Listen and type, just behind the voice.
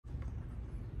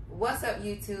What's up,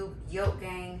 YouTube? Yoke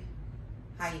Gang.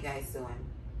 How you guys doing?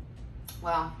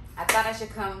 Well, I thought I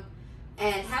should come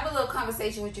and have a little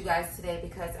conversation with you guys today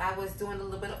because I was doing a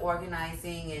little bit of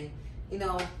organizing and, you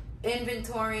know,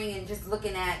 inventorying and just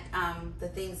looking at the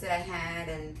things that I had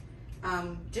and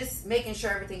just making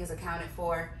sure everything is accounted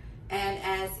for. And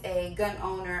as a gun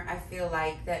owner, I feel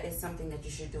like that is something that you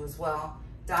should do as well.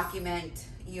 Document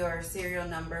your serial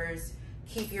numbers,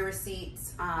 keep your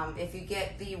receipts. If you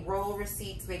get the roll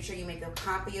receipts, make sure you make a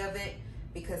copy of it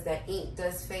because that ink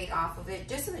does fade off of it,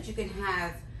 just so that you can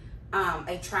have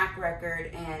a track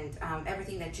record and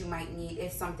everything that you might need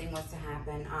if something was to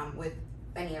happen with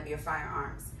any of your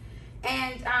firearms.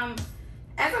 And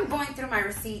as I'm going through my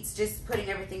receipts, just putting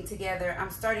everything together, I'm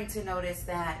starting to notice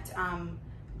that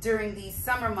during the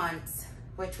summer months,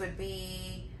 which would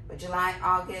be July,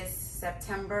 August,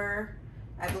 September,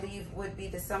 I believe would be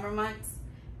the summer months,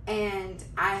 and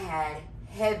I had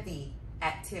heavy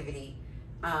activity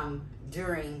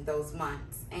during those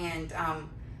months. And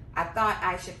I thought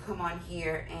I should come on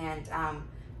here and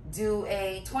do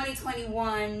a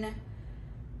 2021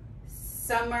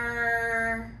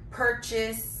 summer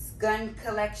purchase gun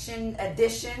collection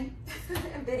edition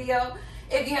video.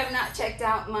 If you have not checked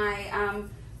out my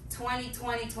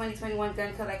 2020-2021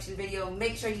 gun collection video,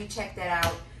 make sure you check that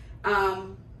out.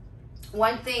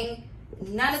 One thing,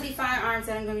 none of the firearms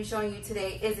that I'm going to be showing you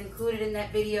today is included in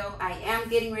that video. I am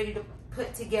getting ready to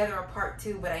put together a part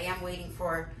 2, but I am waiting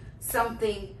for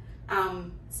something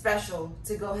special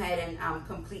to go ahead and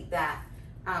complete that,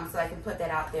 so I can put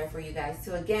that out there for you guys.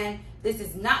 So again, this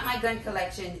is not my gun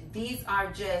collection. These are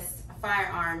just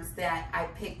firearms that I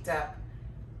picked up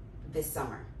this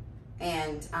summer.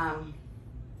 And I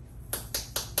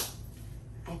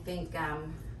think,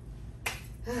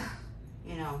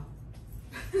 you know,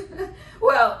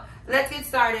 well, let's get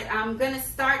started. I'm going to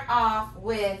start off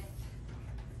with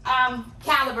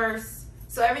calibers.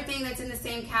 So everything that's in the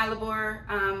same caliber,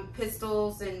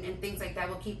 pistols and things like that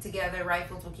will keep together,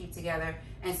 rifles will keep together,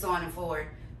 and so on and forward.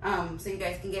 So you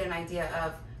guys can get an idea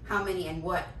of how many and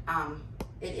what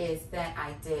it is that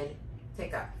I did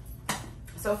pick up.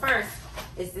 So first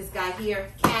is this guy here,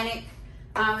 Canic.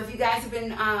 If you guys have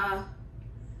been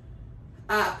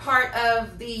part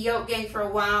of the Yoke Gang for a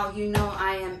while, you know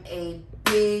I am a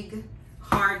big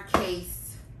hard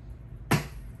case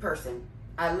person.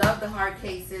 I love the hard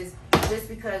cases just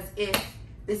because if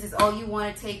this is all you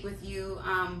want to take with you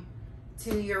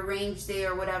to your range day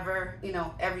or whatever, you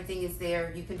know, everything is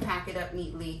there. You can pack it up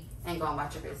neatly and go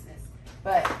about your business.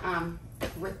 But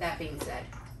with that being said,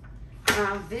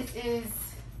 this is,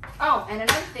 oh, and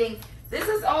another thing, this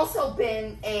has also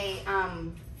been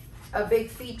a big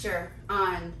feature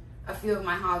on a few of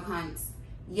my hog hunts.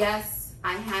 Yes,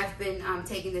 I have been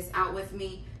taking this out with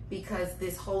me because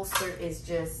this holster is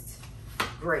just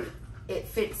great. It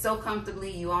fits so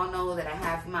comfortably. You all know that I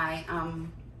have my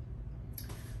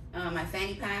my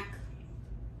fanny pack.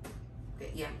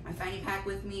 Yeah, my fanny pack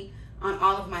with me on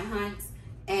all of my hunts,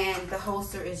 and the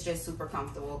holster is just super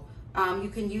comfortable. You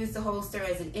can use the holster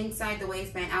as an inside the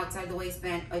waistband, outside the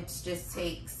waistband. It just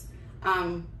takes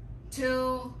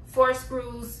 4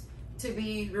 screws to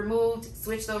be removed,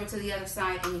 switched over to the other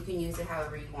side, and you can use it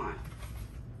however you want.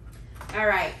 All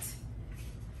right,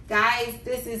 guys,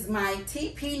 this is my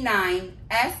TP9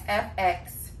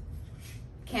 SFX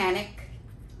Canic,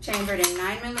 chambered in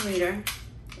 9mm.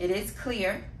 It is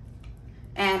clear,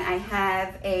 and I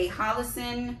have a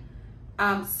Holosun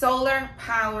solar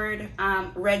powered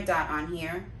red dot on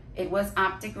here. It was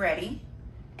optic ready,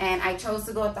 and I chose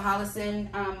to go with the Holosun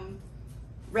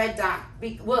red dot,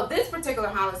 well, this particular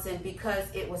Holosun, because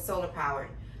it was solar powered.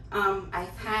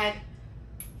 I've had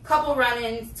a couple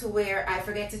run-ins to where I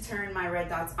forget to turn my red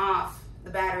dots off, the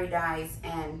battery dies,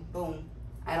 and boom,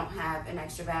 I don't have an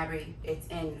extra battery. It's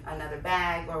in another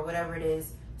bag or whatever it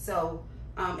is. So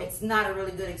it's not a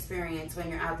really good experience when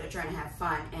you're out there trying to have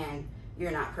fun and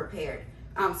you're not prepared.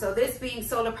 So this being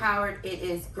solar powered, it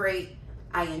is great.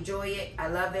 I enjoy it, I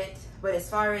love it. But as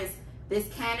far as this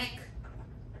Canic,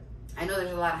 I know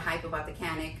there's a lot of hype about the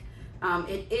Canic.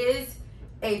 It is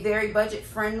a very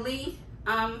budget-friendly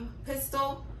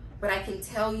pistol, but I can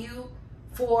tell you,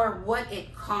 for what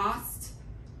it costs,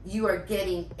 you are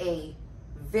getting a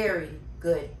very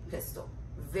good pistol.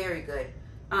 Very good.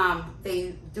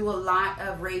 They do a lot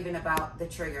of raving about the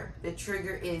trigger. The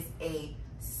trigger is a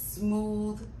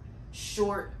smooth,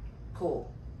 short pull.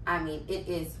 I mean, it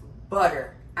is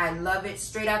butter. I love it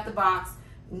straight out the box.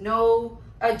 No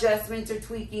adjustments or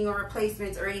tweaking or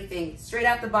replacements or anything. Straight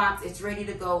out the box, it's ready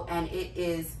to go, and it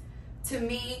is, to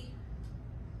me,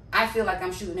 I feel like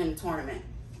I'm shooting in a tournament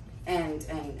and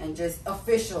just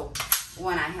official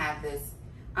when I have this.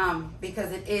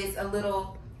 because it is a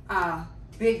little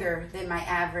bigger than my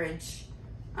average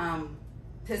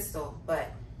pistol,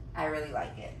 but I really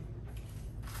like it.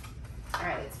 All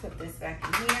right, let's put this back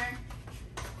in here.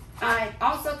 It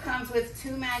also comes with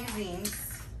 2 magazines.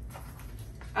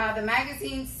 The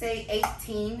magazines say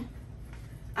 18,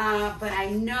 but I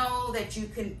know that you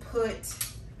can put,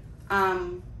 I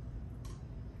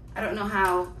don't know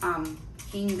how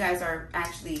keen you guys are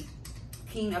actually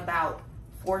keen about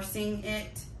forcing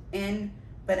it in,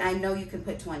 but I know you can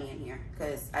put 20 in here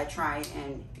because I tried,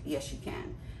 and yes, you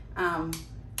can.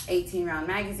 18 round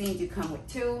magazines, you come with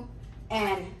 2,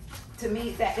 and to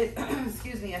me that is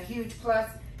excuse me, a huge plus.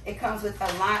 It comes with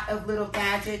a lot of little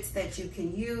gadgets that you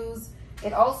can use.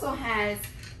 It also has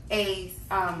a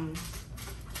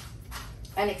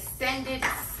an extended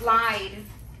slide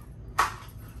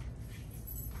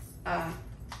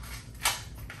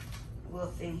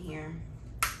little thing here.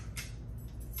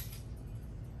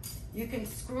 You can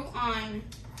screw on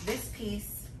this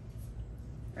piece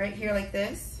right here like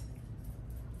this,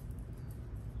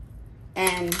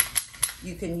 and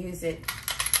you can use it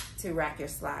to rack your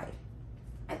slide.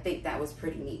 I think that was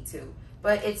pretty neat too.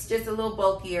 But it's just a little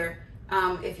bulkier.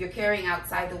 If you're carrying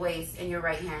outside the waist and you're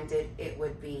right-handed, it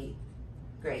would be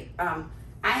great. I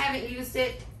haven't used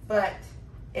it, but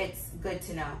it's good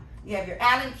to know. You have your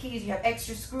Allen keys, you have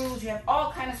extra screws, you have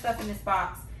all kind of stuff in this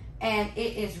box, and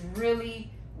it is really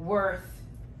worth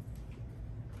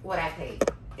what I paid.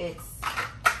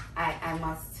 I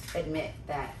must admit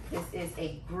that this is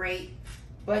a great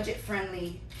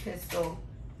budget-friendly pistol,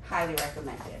 highly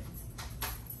recommended.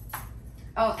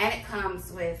 Oh, and it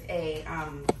comes with a I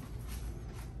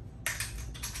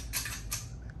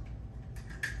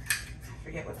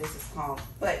forget what this is called,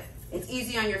 but it's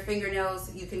easy on your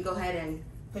fingernails. You can go ahead and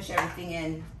push everything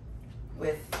in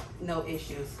with no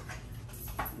issues.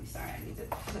 I'm sorry, I need to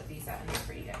put these out here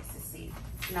for you guys to see.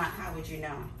 If not, how would you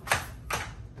know?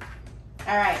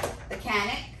 All right, the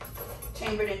Canic,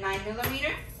 chambered in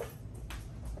 9mm.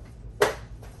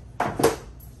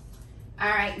 All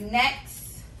right,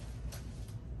 next,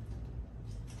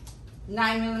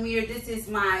 9mm. This is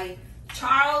my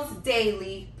Charles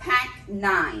Daly Pack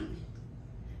 9,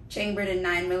 chambered in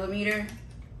 9mm.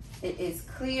 It is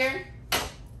clear.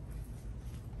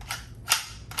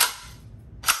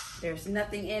 There's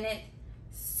nothing in it.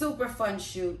 Super fun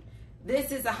shoot.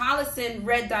 This is a Holosun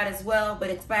red dot as well,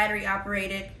 but it's battery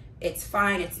operated. It's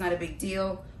fine, it's not a big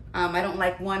deal. I don't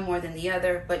like one more than the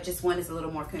other, but just one is a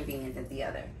little more convenient than the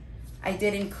other. I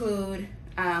did include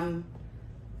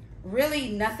really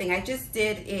nothing. I just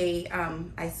did a,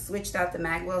 I switched out the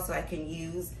magwell so I can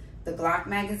use the Glock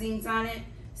magazines on it.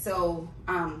 So,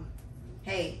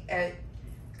 hey, it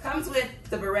comes with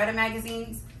the Beretta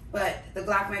magazines, but the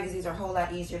Glock magazines are a whole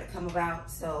lot easier to come about,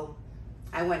 so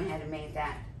I went ahead and made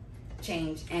that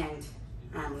change, and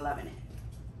I'm loving it.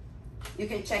 You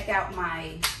can check out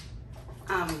my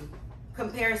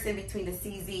comparison between the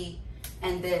CZ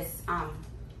and this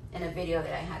in a video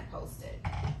that I had posted.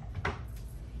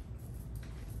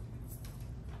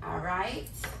 All right,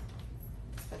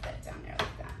 let's put that down there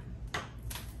like that.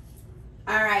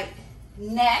 All right,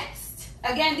 next,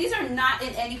 again, these are not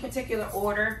in any particular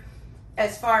order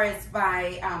as far as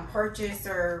by purchase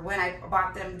or when I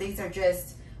bought them. These are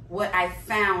just what I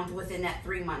found within that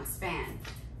 3-month span.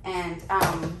 And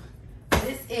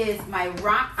this is my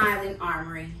Rock Island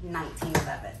Armory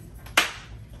 1911,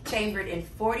 chambered in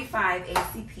 45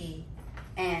 ACP,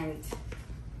 and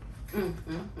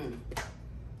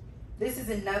this is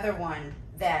another one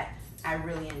that I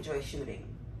really enjoy shooting.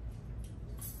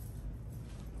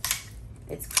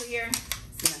 It's clear,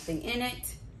 there's nothing in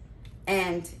it,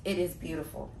 and it is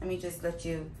beautiful. Let me just let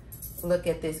you look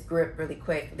at this grip really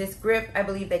quick. This grip, I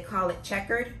believe they call it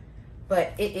checkered,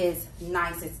 but it is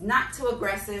nice. It's not too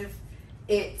aggressive.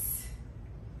 It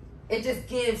just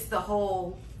gives the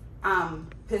whole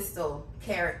pistol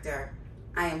character.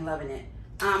 I am loving it.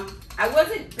 I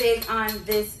wasn't big on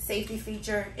this safety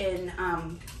feature in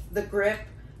the grip,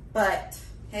 but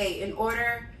hey, in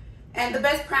order, and the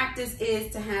best practice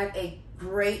is to have a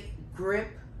great grip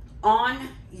on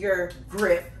your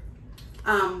grip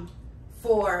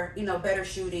for, you know, better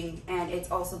shooting, and it's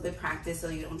also good practice so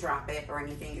you don't drop it or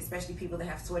anything, especially people that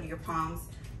have sweatier palms.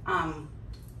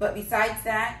 But besides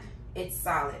that, it's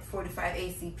solid. 45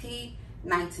 ACP,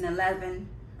 1911,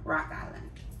 Rock Island.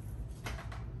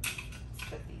 Let's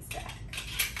put these back.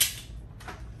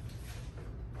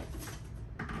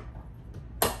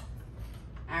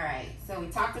 All right, so we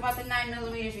talked about the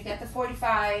 9mm, we got the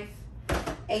 45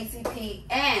 ACP,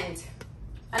 and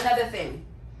another thing.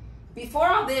 Before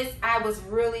all this, I was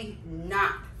really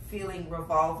not feeling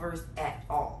revolvers at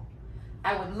all.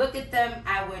 I would would look at them,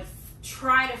 I would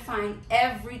try to find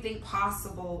everything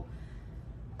possible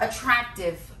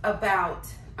attractive about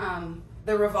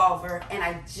the revolver, and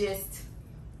I just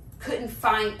couldn't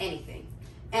find anything.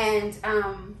 And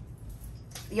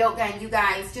Yoke Gang, you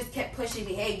guys just kept pushing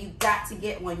me, hey, you got to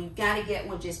get one, you got to get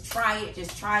one, just try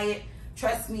it,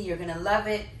 trust me, you're gonna love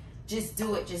it, just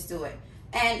do it.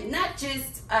 And not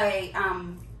just a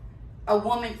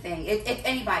woman thing, it's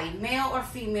anybody, male or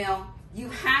female, you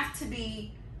have to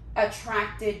be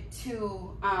attracted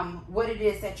to what it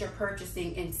is that you're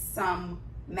purchasing in some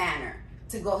manner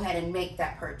to go ahead and make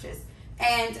that purchase.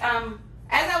 And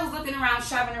as I was looking around,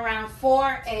 shopping around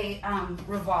for a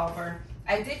revolver,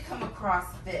 I did come across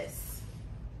this.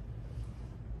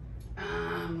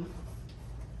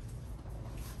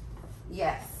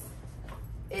 Yes,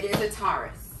 it is a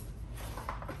Taurus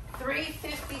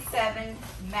 357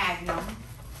 Magnum,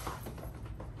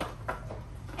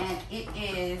 and it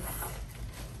is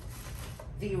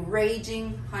the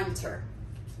Raging Hunter.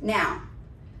 Now,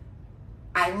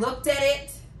 I looked at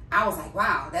it, I was like,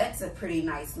 wow, that's a pretty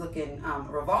nice looking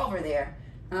revolver there.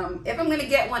 If I'm gonna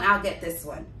get one, I'll get this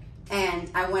one.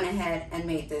 And I went ahead and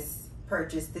made this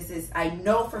purchase. This is, I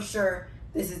know for sure,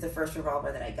 this is the first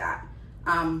revolver that I got.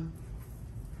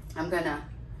 I'm gonna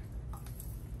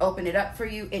open it up for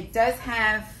you. It does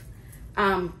have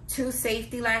 2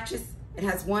 safety latches. It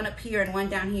has one up here and one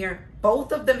down here.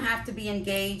 Both of them have to be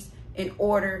engaged in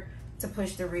order to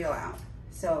push the reel out.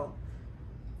 So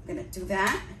I'm gonna do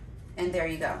that, and there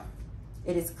you go.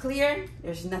 It is clear,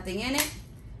 there's nothing in it,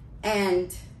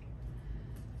 and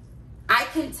I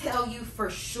can tell you for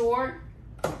sure,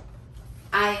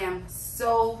 I am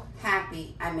so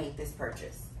happy I made this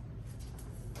purchase.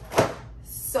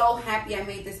 So happy I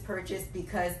made this purchase,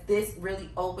 because this really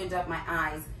opened up my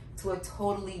eyes to a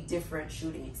totally different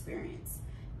shooting experience.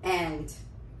 And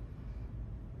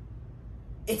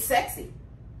it's sexy.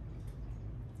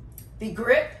 The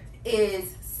grip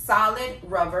is solid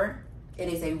rubber. It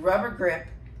is a rubber grip,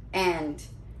 and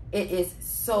it is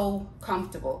so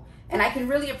comfortable. And I can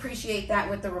really appreciate that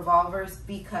with the revolvers,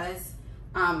 because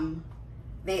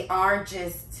they are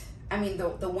just, I mean,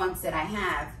 the ones that I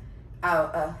have,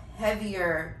 a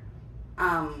heavier,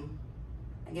 I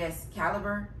guess,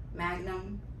 caliber,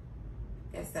 Magnum,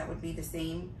 I guess that would be the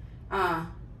same.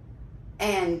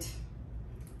 And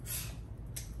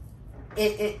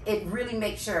it really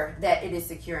makes sure that it is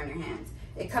secure in your hands.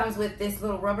 It comes with this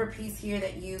little rubber piece here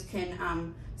that you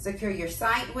can secure your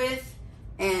sight with,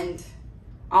 and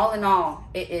all in all,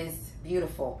 it is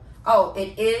beautiful. Oh,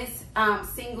 it is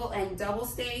single and double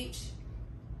stage.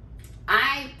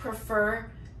 I prefer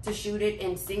to shoot it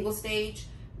in single stage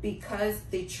because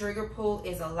the trigger pull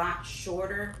is a lot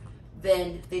shorter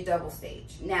than the double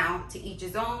stage. Now, to each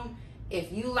his own.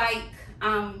 If you like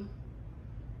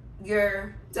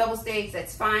your double stage,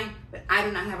 that's fine, but I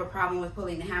do not have a problem with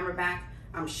pulling the hammer back.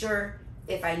 I'm sure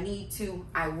if I need to,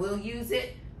 I will use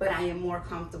it, but I am more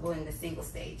comfortable in the single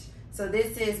stage. So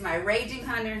this is my Raging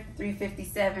Hunter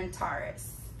 357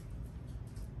 Taurus.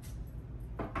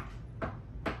 All right,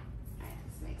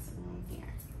 let's make some room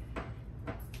here.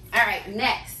 All right,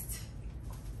 next.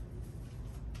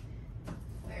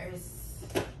 Where's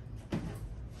my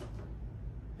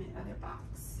other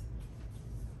box?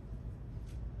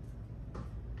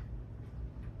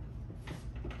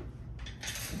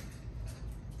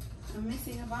 I'm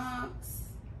missing a box.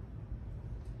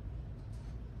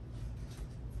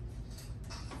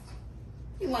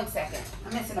 Give me 1 second.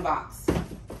 I'm missing a box. All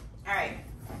right.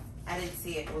 I didn't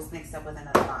see it. It was mixed up with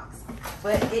another box.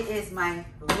 But it is my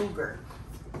Ruger.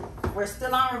 We're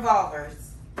still on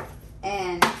revolvers.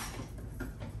 And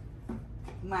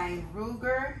my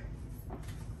Ruger.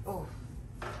 Oh,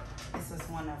 this was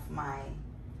one of my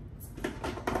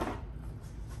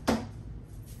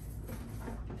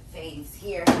faves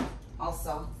here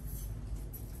also.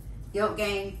 Yo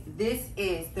gang, this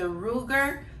is the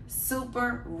Ruger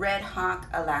Super Red Hawk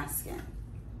Alaskan,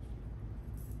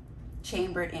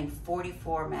 chambered in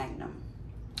 44 Magnum.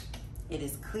 It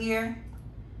is clear,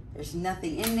 there's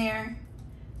nothing in there,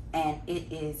 and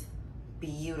it is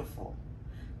beautiful.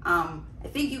 I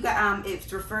think you got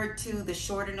it's referred to the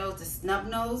shorter nose, the snub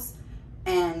nose,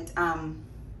 and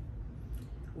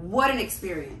what an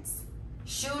experience.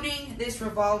 Shooting this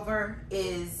revolver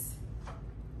is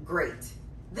great.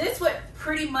 This would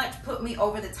pretty much put me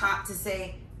over the top to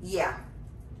say, yeah,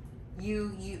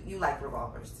 you like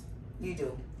revolvers. You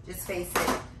do. Just face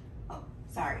it. Oh,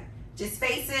 sorry. Just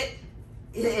face it.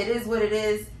 It is what it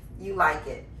is. You like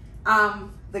it.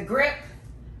 The grip,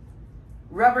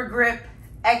 rubber grip,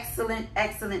 excellent,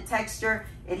 excellent texture.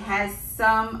 It has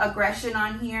some aggression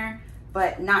on here,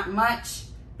 but not much,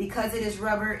 Because it is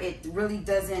rubber, it really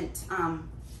doesn't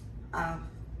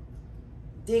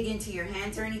dig into your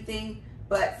hands or anything.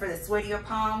 But for the sweatier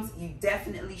palms, you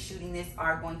definitely shooting this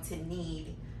are going to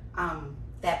need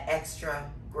that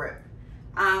extra grip.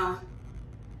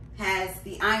 Has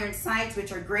the iron sights,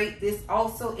 which are great. This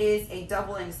also is a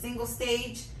double and a single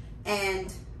stage,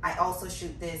 and I also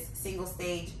shoot this single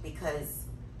stage because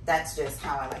that's just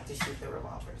how I like to shoot the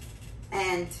revolvers.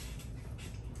 And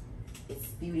it's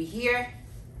beauty here.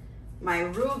 My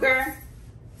Ruger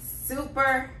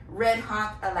Super Red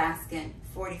Hawk Alaskan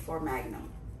 44 Magnum.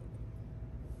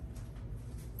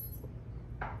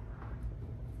 All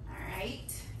right.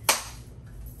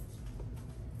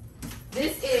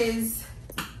 This is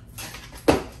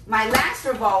my last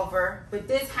revolver, but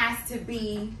this has to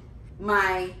be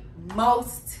my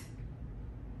most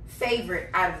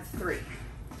favorite out of the three.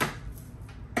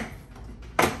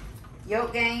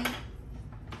 Yoke gang,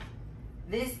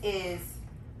 this is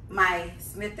my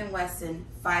Smith & Wesson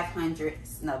 500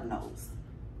 snub nose.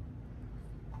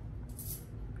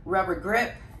 Rubber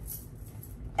grip,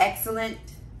 excellent.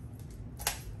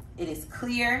 It is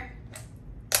clear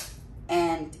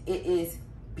and it is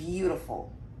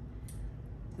beautiful.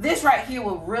 This right here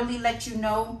will really let you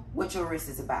know what your wrist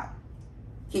is about.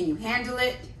 Can you handle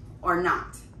it or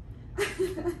not?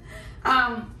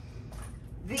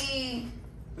 The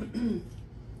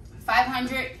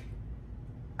 500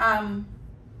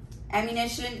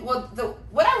 ammunition, well,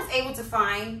 what I was able to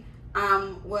find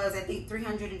was, I think,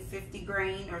 350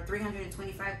 grain or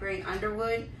 325 grain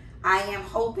Underwood. I am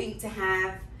hoping to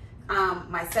have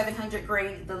my 700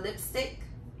 grain, the lipstick,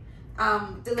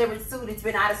 delivered soon. It's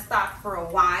been out of stock for a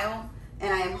while,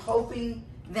 and I am hoping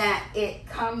that it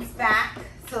comes back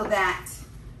so that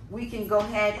we can go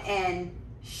ahead and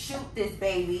shoot this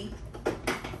baby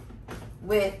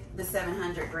with the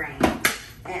 700 grain.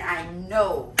 And I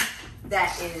know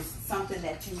that is something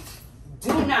that you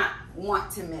do not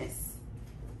want to miss.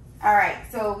 All right,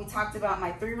 so we talked about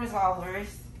my 3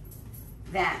 revolvers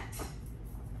that,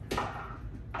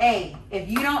 hey, if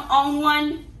you don't own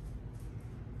one,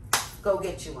 go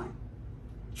get you one.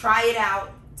 Try it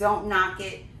out, don't knock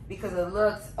it, because it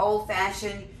looks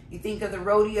old-fashioned. You think of the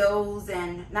rodeos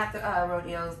and, not the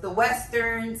rodeos, the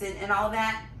westerns and all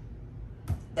that.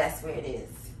 That's where it is.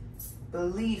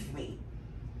 Believe me.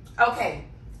 Okay,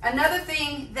 another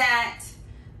thing that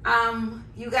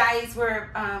you guys were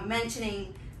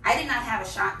mentioning, I did not have a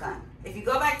shotgun. If you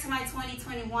go back to my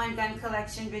 2021 gun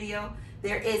collection video,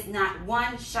 there is not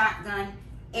one shotgun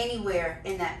anywhere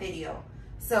in that video.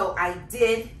 So I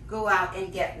did go out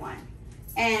and get one.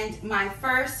 And my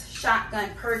first shotgun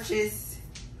purchase,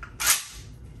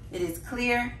 it is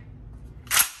clear,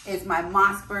 is my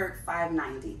Mossberg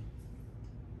 590.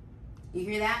 You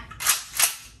hear that?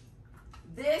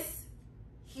 This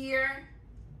here,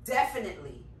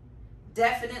 definitely,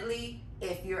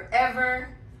 if you're ever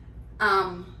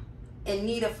in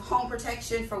need of home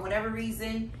protection for whatever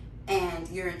reason, and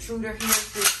your intruder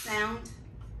hears this sound,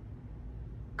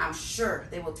 I'm sure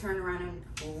they will turn around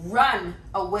and run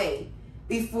away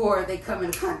before they come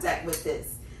in contact with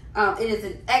this. It is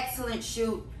an excellent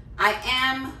shoot. I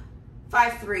am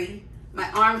 5'3". My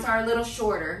arms are a little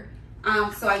shorter.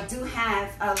 So I do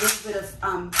have a little bit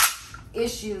of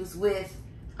issues with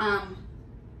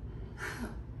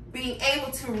being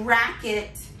able to rack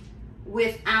it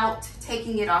without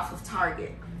taking it off of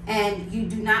target. And you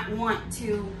do not want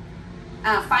to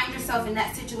find yourself in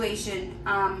that situation,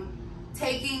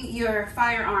 taking your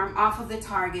firearm off of the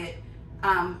target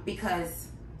because,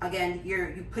 again,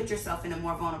 you put yourself in a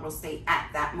more vulnerable state at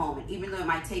that moment. Even though it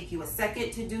might take you a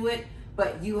second to do it,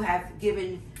 but you have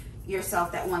given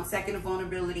yourself that 1 second of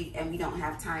vulnerability, and we don't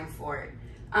have time for it.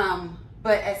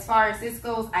 But as far as this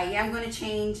goes, I am going to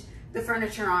change the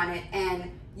furniture on it and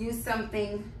use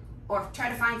something, or try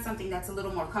to find something that's a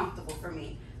little more comfortable for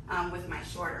me with my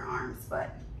shorter arms.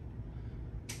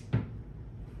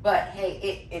 But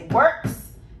hey, it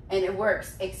works, and it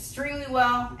works extremely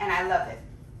well, and I love it.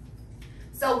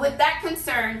 So with that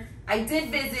concern, I did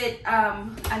visit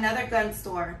another gun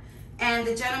store, and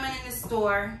the gentleman in the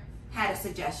store had a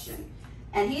suggestion,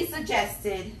 and he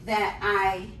suggested that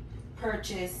I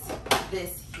purchase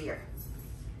this here.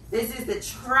 This is the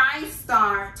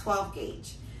TriStar 12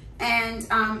 gauge, and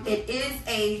it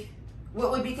is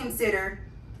what would be considered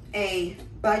a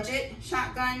budget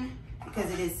shotgun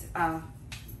because it is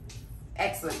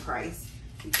excellent price.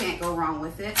 You can't go wrong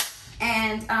with it.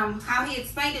 And how he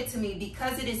explained it to me,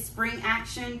 because it is spring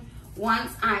action,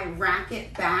 once I rack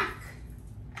it back,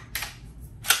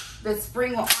 the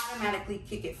spring will automatically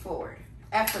kick it forward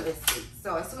effortlessly.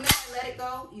 So as soon as I let it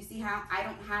go, you see how I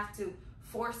don't have to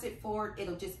force it forward,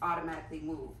 it'll just automatically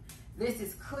move. This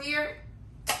is clear.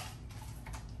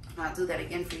 I'll do that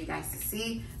again for you guys to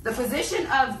see. The position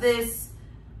of this,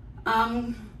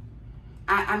 I'm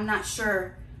not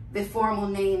sure the formal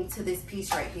name to this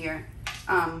piece right here,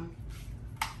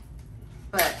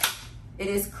 but it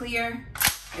is clear.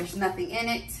 There's nothing in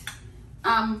it.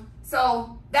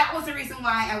 So that was the reason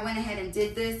why I went ahead and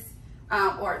did this,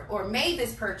 or made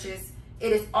this purchase.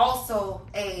 It is also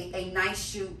a nice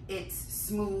shoe. It's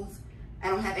smooth. I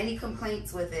don't have any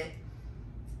complaints with it.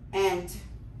 And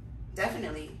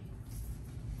definitely,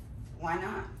 why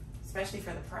not? Especially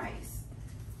for the price.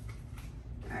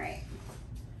 All right,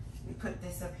 let me put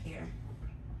this up here.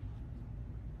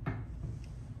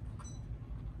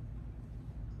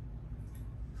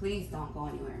 Please don't go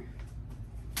anywhere.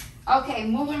 Okay,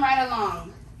 moving right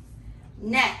along.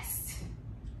 Next,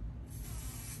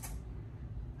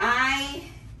 I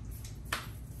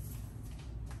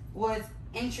was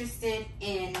interested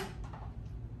in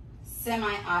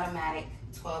semi-automatic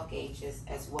 12 gauges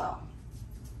as well.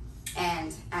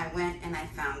 And I went and I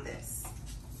found this.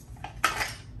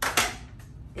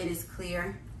 It is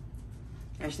clear.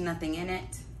 There's nothing in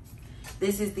it.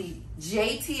 This is the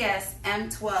JTS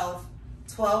M12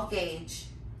 12 gauge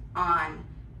on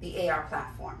the AR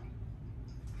platform.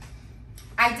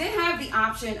 I did have the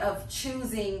option of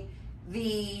choosing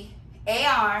the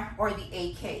AR or the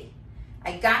AK.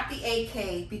 I got the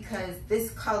AK because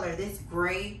this color, this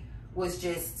gray, was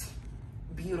just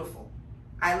beautiful.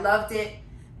 I loved it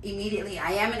immediately.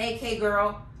 I am an AK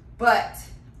girl, but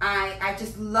I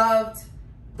just loved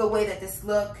the way that this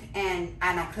looked, and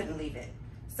I couldn't leave it.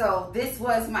 So this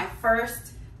was my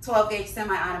first 12 gauge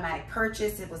semi-automatic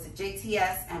purchase. It was a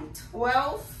JTS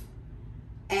M12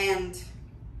 and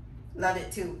love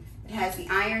it too. It has the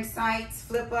iron sights,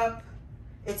 flip up.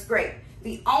 It's great.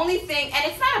 The only thing,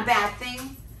 and it's not a bad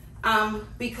thing,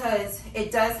 because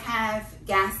it does have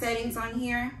gas settings on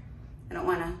here. I don't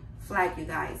want to flag you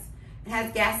guys. It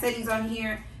has gas settings on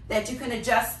here that you can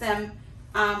adjust them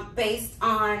based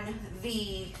on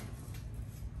the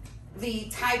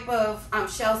type of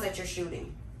shells that you're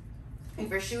shooting. If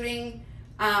you're shooting,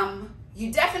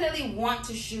 you definitely want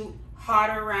to shoot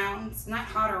hotter rounds, not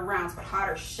hotter rounds, but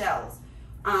hotter shells.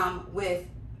 With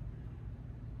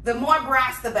the more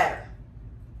brass, the better.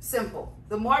 Simple.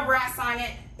 The more brass on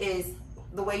it is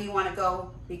the way you want to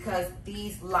go, because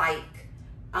these like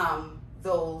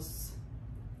those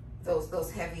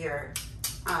heavier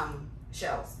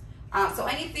shells. So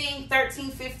anything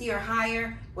 1350 or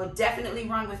higher will definitely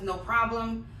run with no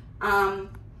problem.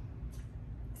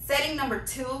 Setting number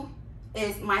 2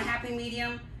 is my happy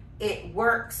medium. It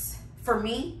works for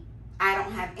me. I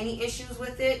don't have any issues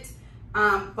with it.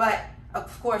 But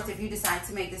of course, if you decide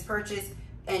to make this purchase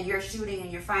and you're shooting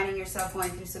and you're finding yourself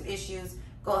going through some issues,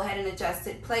 go ahead and adjust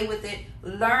it, play with it,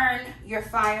 learn your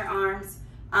firearms,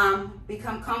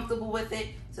 become comfortable with it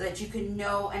so that you can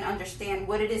know and understand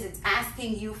what it is it's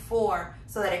asking you for,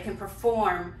 so that it can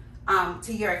perform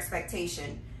to your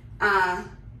expectation.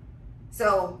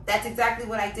 So that's exactly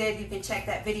what I did. You can check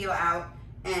that video out,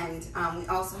 and we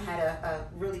also had a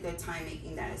really good time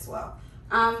making that as well.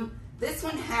 This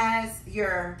one has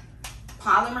your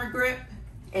polymer grip.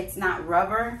 It's not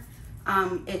rubber.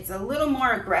 It's a little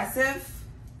more aggressive,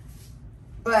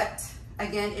 but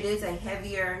again, it is a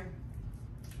heavier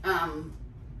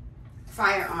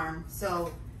firearm.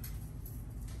 So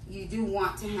you do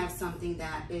want to have something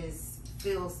that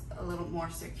feels a little more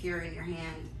secure in your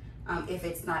hand, if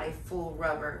it's not a full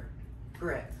rubber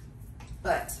grip.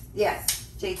 But yes,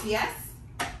 JTS.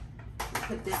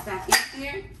 Put this back in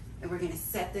here, and we're gonna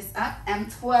set this up.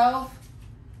 M12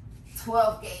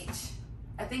 12 gauge.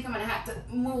 I think I'm gonna have to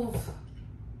move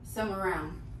some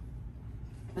around,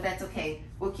 but that's okay.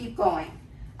 We'll keep going.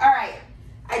 All right,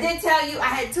 I did tell you I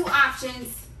had 2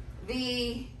 options: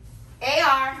 the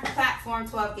AR platform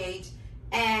 12 gauge,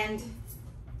 and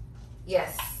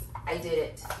yes, I did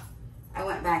it. I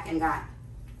went back and got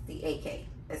the AK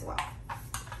as well.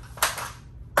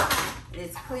 It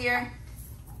is clear.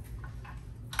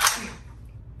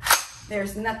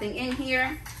 There's nothing in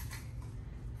here.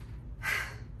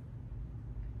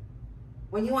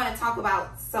 When you want to talk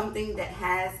about something that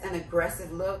has an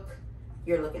aggressive look,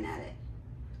 you're looking at it.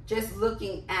 Just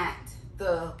looking at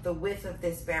the width of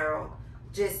this barrel,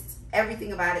 just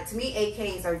everything about it. To me,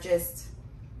 AKs are just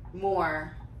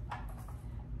more,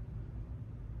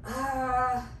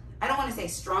 I don't want to say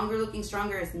stronger looking.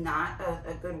 Stronger is not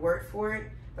a good word for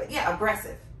it, but yeah,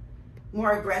 aggressive.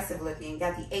 More aggressive looking.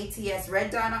 Got the ATS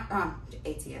red dot on,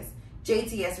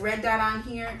 JTS red dot on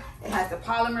here. It has the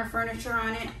polymer furniture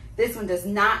on it. This one does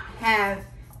not have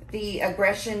the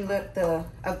aggression look, the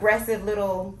aggressive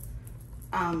little,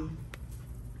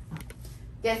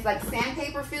 it's like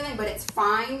sandpaper feeling, but it's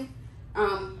fine.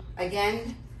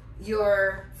 Again,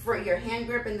 your hand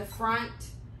grip in the front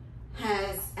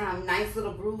has nice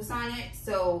little grooves on it,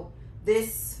 so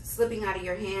this slipping out of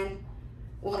your hand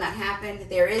will not happen.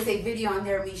 There is a video on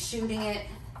there of me shooting it,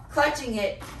 clutching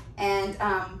it, and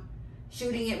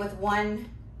shooting it with one,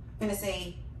 I'm gonna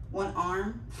say one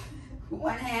arm,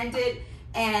 one-handed,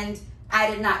 and I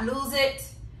did not lose it.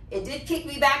 It did kick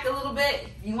me back a little bit.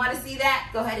 If you want to see that,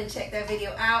 go ahead and check that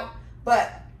video out.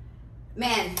 But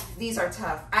man, these are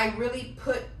tough. I really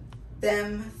put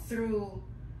them through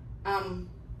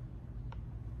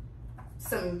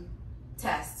some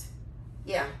tests.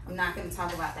 Yeah, I'm not going to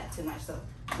talk about that too much, so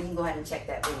you can go ahead and check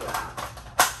that video out.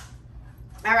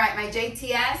 All right, my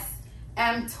JTS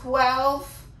M12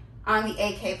 on the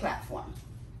AK platform.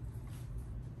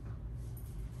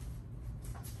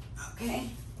 Okay.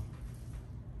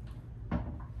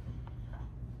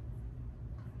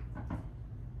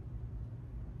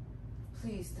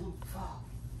 Please don't fall.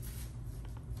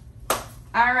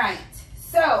 All right,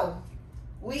 so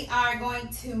we are going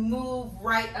to move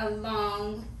right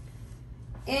along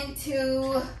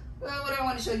into, well, what do I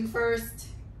want to show you first?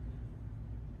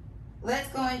 Let's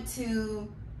go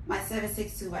into my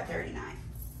 7.62 by 39.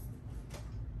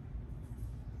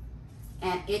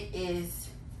 And it is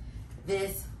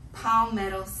this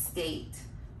Palmetto State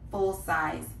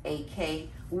full-size AK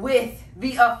with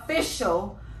the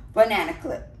official banana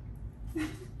clip.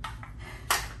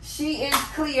 She is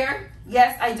clear.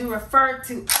 Yes, I do refer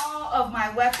to all of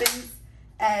my weapons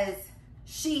as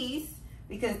she's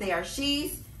because they are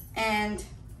she's, and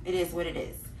it is what it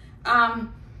is.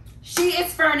 She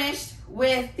is furnished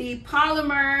with the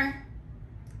polymer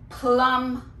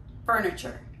plum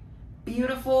furniture.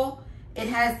 Beautiful. It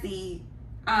has the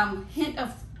hint of,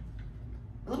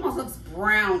 it almost looks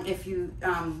brown if you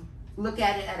look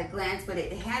at it at a glance, but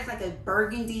it has like a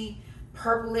burgundy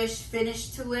purplish finish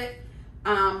to it,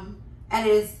 and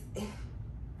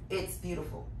it's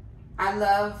beautiful. I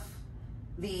love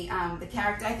the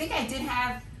character. I think I did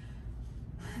have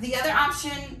the other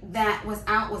option that was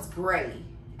out was gray,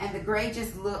 and the gray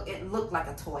just looked like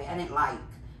a toy. I didn't like.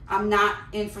 I'm not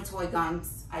in for toy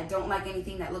guns. I don't like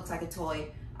anything that looks like a toy.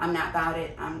 I'm not about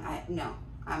it. No,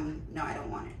 I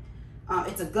don't want it.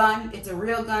 It's a gun. It's a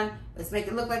real gun. Let's make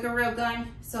it look like a real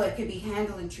gun so it could be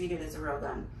handled and treated as a real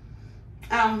gun.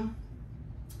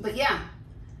 But yeah,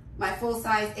 my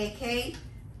full-size AK,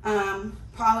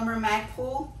 polymer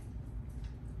Magpul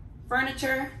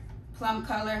furniture, plum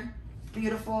color,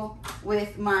 beautiful,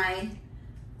 with my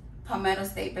Palmetto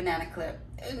State banana clip.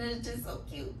 And it's just so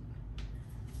cute.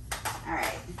 All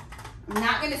right, I'm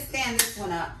not gonna stand this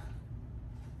one up.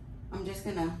 I'm just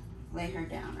gonna lay her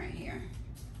down right here.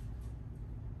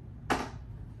 I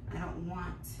don't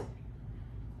want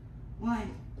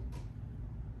one.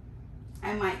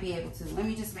 I might be able to. Let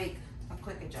me just make a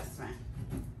quick adjustment.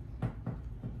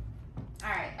 All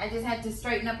right, I just had to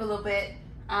straighten up a little bit,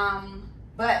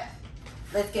 but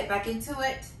let's get back into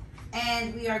it.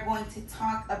 And we are going to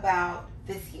talk about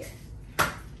this here.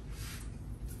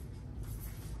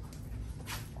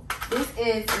 This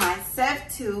is my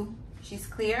Sev 2. She's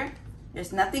clear.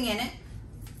 There's nothing in it.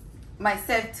 My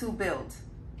Sev 2 build.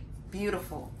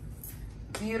 Beautiful.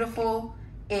 Beautiful.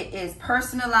 It is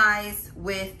personalized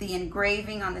with the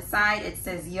engraving on the side. It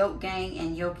says Yoke Gang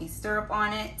and Yoki Sturrup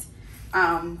on it.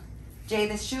 Jay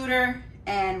the Shooter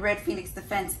and Red Phoenix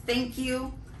Defense, thank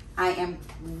you. I am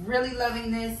really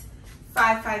loving this.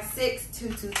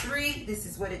 5.56-223. This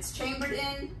is what it's chambered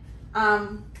in.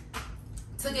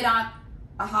 Took it on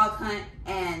a hog hunt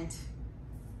and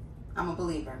I'm a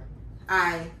believer.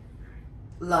 I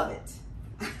love it.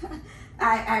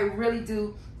 I really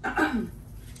do.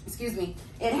 Excuse me.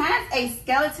 It has a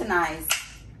skeletonized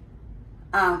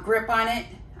grip on it.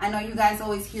 I know you guys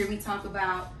always hear me talk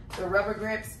about the rubber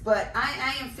grips, but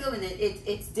I am feeling it.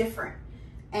 It's different,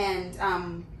 and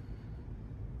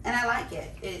I like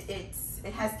it. It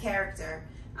has character.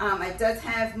 It does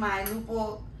have my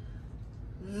loop.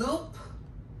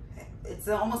 It's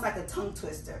almost like a tongue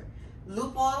twister.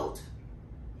 Loophole.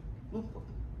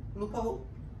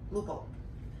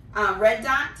 Red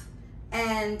dot,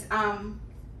 and I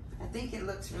think it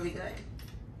looks really good.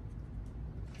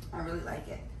 I really like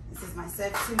it. This is my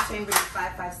Sev 2 chambered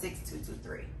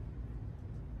 5.56-223.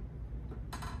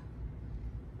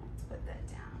 Let's put that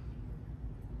down.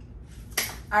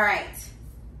 All right.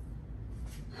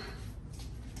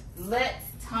 Let's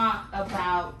talk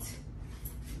about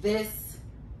this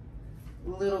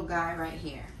little guy right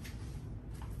here.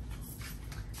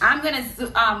 I'm gonna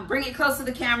bring it close to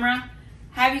the camera.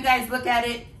 have you guys look at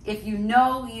it. If you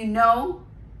know, you know,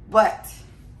 but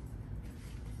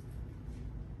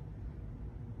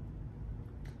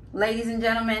ladies and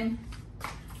gentlemen,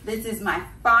 this is my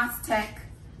Fostech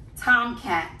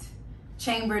Tomcat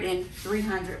chambered in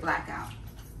 300 blackout.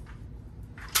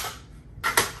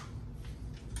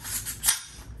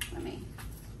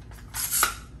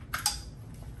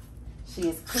 She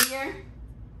is clear.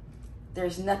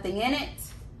 There's nothing in it.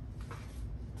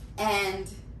 And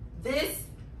this,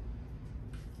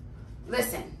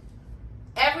 listen,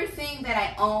 everything that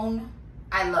I own,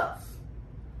 I love.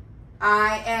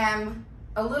 I am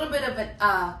a little bit of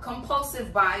a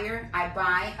compulsive buyer. I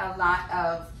buy a lot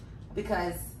of,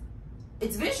 because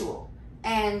it's visual.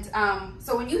 And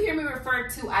so when you hear me refer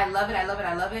to I love it, I love it,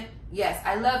 I love it, yes,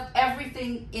 I love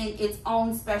everything in its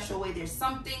own special way. There's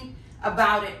something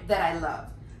about it that I love.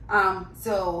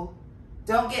 So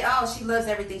don't get, oh, she loves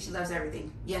everything, she loves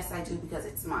everything. Yes, I do, because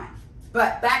it's mine.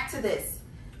 But back to this.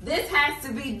 This has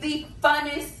to be the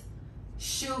funnest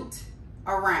shoot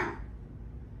around.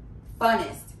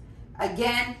 Funnest.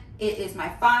 Again, it is my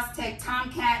Fostech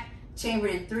Tomcat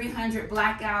chambered in 300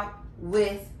 blackout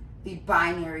with the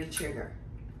binary trigger.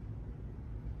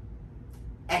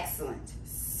 Excellent.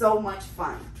 So much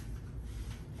fun.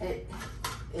 It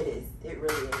is. It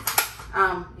really is.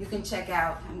 You can check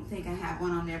out, I don't think I have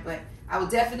one on there, but I will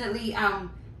definitely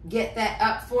get that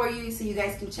up for you so you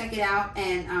guys can check it out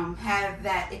and have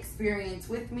that experience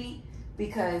with me,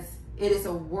 because it is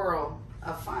a world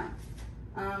of fun.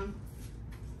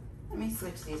 Let me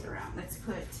switch these around. Let's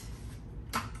put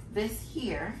this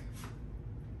here,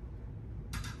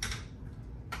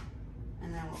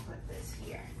 and then we'll put this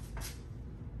here.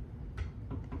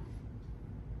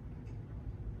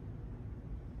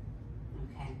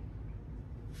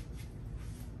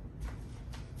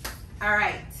 All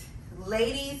right,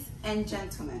 ladies and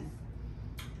gentlemen,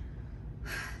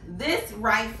 this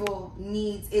rifle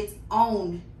needs its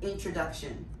own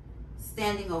introduction,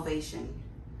 standing ovation.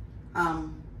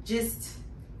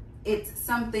 It's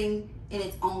something in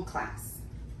its own class.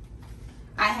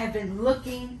 I have been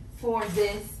looking for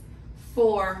this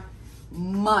for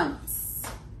months.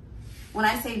 When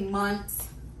I say months,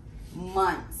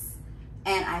 months.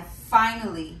 And I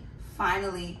finally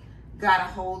got a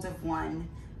hold of one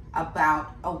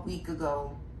about a week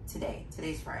ago today.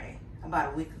 Today's Friday.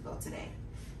 About a week ago today.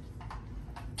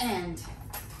 And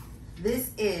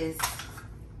this is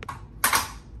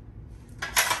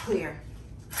clear.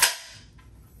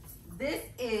 This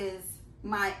is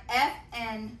my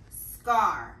FN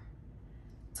Scar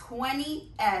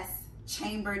 20S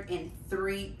chambered in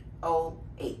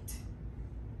 308.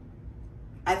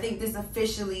 I think this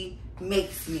officially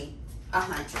makes me a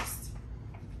huntress.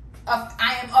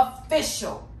 I am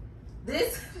official.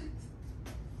 This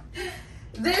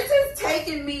has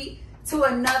taken me to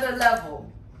another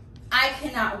level. I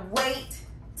cannot wait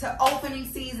to opening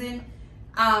season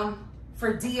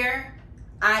for deer.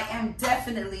 I am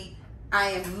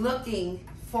looking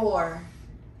for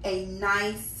a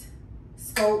nice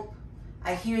scope.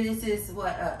 I hear this is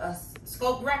what, a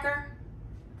scope wrecker.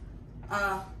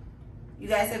 You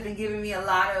guys have been giving me a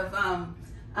lot of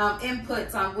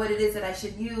inputs on what it is that I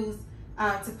should use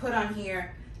to put on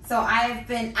here. So I've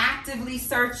been actively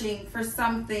searching for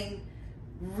something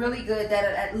really good that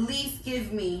at least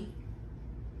give me,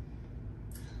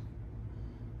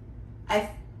 I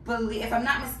believe, if I'm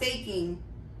not mistaken,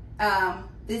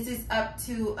 this is up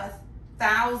to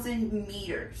 1,000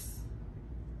 meters.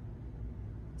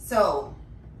 So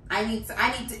I need to,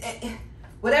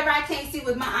 whatever I can't see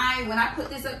with my eye, when I put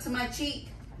this up to my cheek,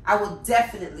 I will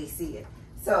definitely see it.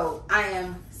 So I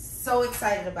am so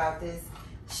excited about this.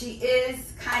 She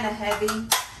is kind of heavy.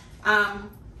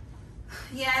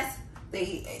 Yes,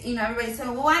 everybody's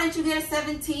telling me, well, why didn't you get a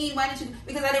 17? Why didn't you?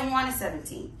 Because I didn't want a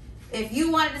 17. If you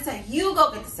wanted to say, you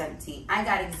go get the 17. I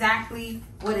got exactly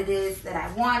what it is that I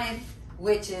wanted,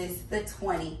 which is the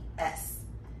 20S.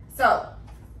 So,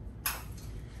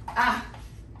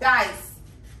 guys,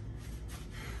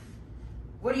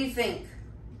 what do you think?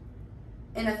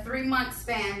 In a 3-month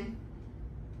span,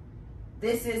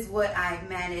 this is what I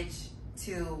managed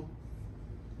to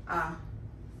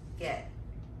get.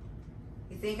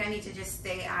 You think I need to just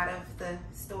stay out of the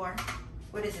store?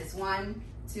 What is this? 1,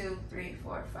 2, 3,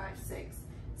 4, 5, 6,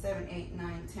 7, 8,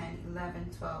 9, 10, 11,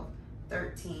 12,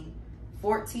 13,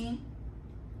 14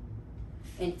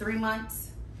 in 3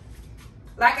 months.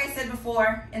 Like I said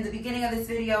before in the beginning of this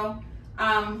video,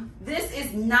 this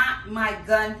is not my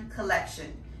gun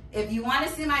collection. If you want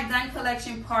to see my gun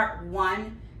collection part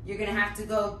 1, you're going to have to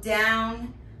go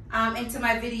down into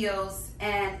my videos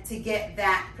and to get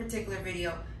that particular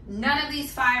video. None of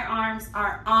these firearms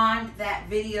are on that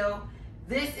video.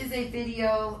 This is a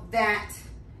video that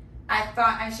I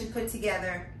thought I should put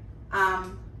together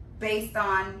based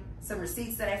on some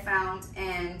receipts that I found,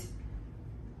 and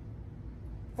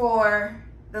for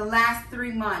the last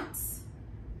 3 months,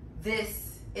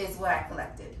 this is what I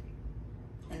collected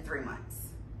in 3 months.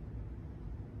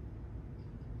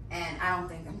 And I don't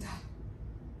think I'm done.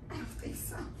 I don't think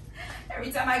so.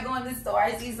 Every time I go in the store,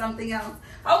 I see something else.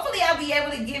 Hopefully I'll be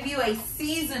able to give you a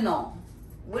seasonal.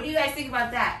 What do you guys think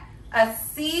about that? A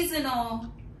seasonal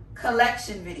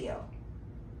collection video.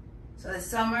 So the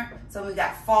summer, so we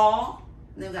got fall,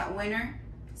 and then we got winter,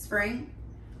 spring.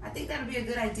 I think that'll be a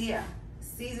good idea.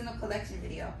 Seasonal collection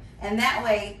video. And that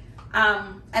way,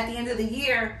 at the end of the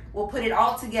year, we'll put it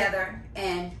all together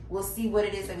and we'll see what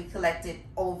it is that we collected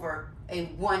over a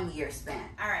 1 year span.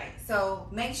 All right, so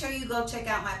make sure you go check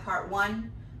out my part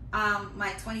 1,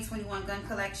 my 2021 gun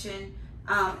collection.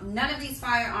 None of these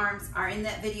firearms are in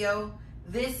that video.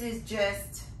 This is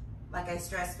just, like I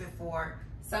stressed before,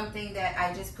 something that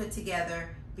I just put together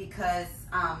because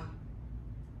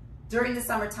during the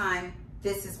summertime,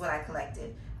 this is what I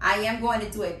collected. I am going to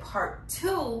do a part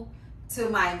 2 to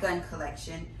my gun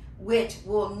collection, which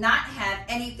will not have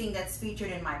anything that's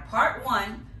featured in my part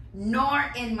 1, nor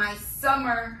in my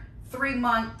summer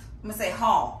 3-month, I'm gonna say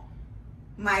haul,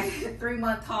 my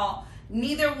 3-month haul.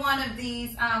 Neither one of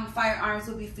these firearms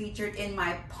will be featured in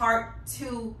my part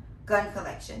 2 gun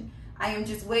collection. I am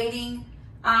just waiting.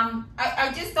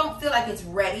 I just don't feel like it's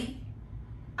ready.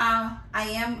 I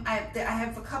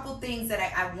have a couple things that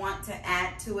I want to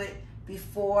add to it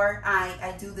before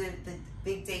I do the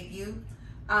big debut.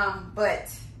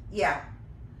 But yeah,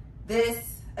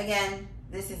 this, again,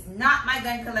 this is not my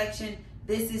gun collection.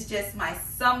 This is just my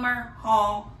summer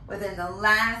haul within the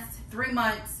last 3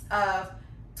 months of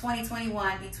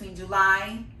 2021, between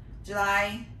July,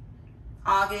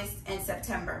 August, and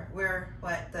September. We're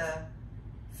what, the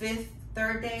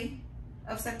 3rd day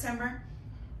of September?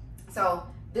 So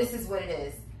this is what it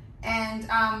is. And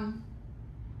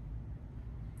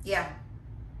yeah,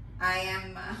 I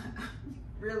am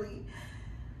really,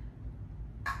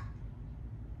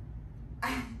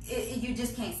 you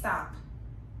just can't stop.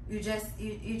 You just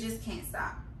can't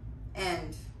stop.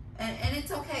 And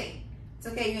it's okay. It's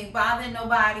okay. You ain't bothering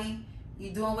nobody.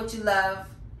 You're doing what you love,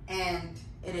 and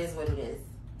it is what it is.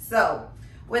 So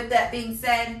with that being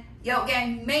said, Yoke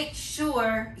Gang, make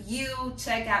sure you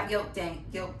check out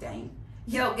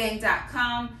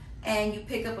yokegang.com, and you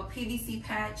pick up a PVC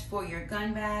patch for your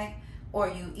gun bag, or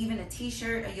you even a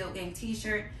t-shirt, a Yoke Gang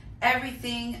t-shirt.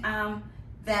 Everything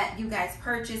that you guys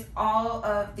purchase, all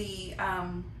of the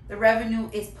revenue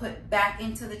is put back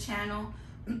into the channel.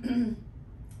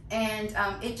 And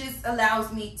it just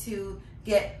allows me to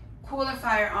get cooler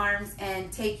firearms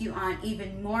and take you on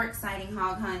even more exciting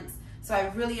hog hunts. So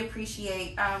I really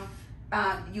appreciate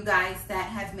you guys that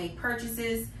have made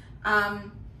purchases.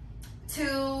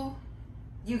 To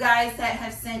you guys that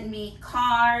have sent me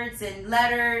cards and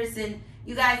letters, and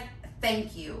you guys,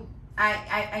 thank you.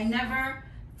 I never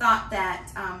thought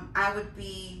that I would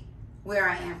be where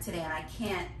I am today, and I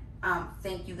can't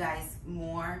thank you guys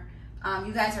more.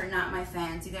 You guys are not my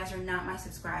fans. You guys are not my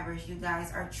subscribers. You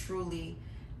guys are truly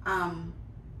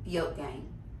Yoke Gang.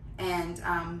 And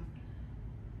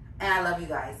I love you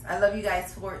guys. I love you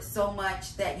guys for it so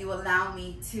much that you allow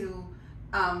me to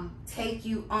take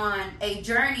you on a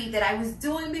journey that I was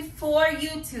doing before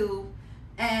YouTube,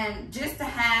 and just to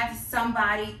have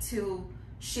somebody to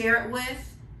share it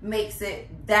with makes it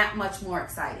that much more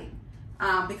exciting,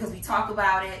 because we talk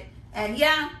about it. And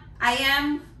yeah, I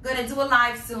am gonna do a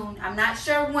live soon. I'm not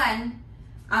sure when.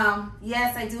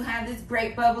 Yes, I do have this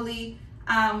great bubbly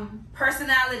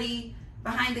personality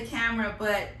behind the camera,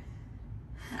 but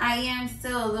I am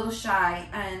still a little shy,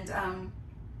 and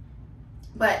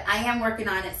but I am working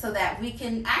on it so that we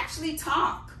can actually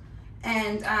talk,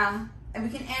 and we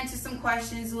can answer some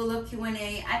questions, do a little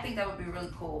Q&A. I think that would be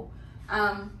really cool.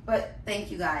 But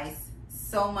thank you guys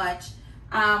so much.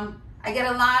 I get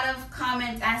a lot of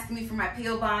comments asking me for my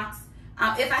P.O. box.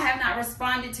 If I have not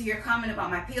responded to your comment about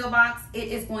my P.O. box, it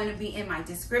is going to be in my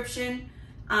description.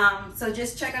 So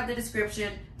just check out the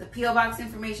description. The P.O. box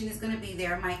information is going to be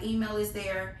there. My email is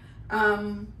there.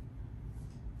 And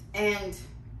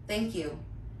thank you.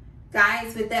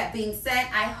 Guys, with that being said,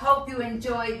 I hope you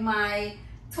enjoyed my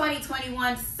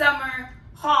 2021 summer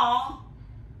haul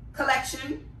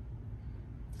collection.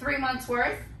 3 months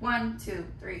worth. 1, 2,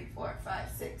 3, 4, 5,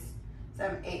 6,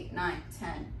 7, 8, 9,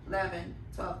 10, 11,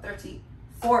 12, 13,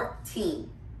 14.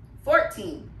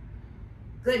 14.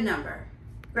 Good number.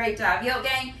 Great job, Yoke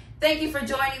Gang. Thank you for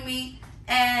joining me.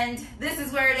 And this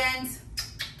is where it ends.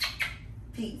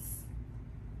 Peace.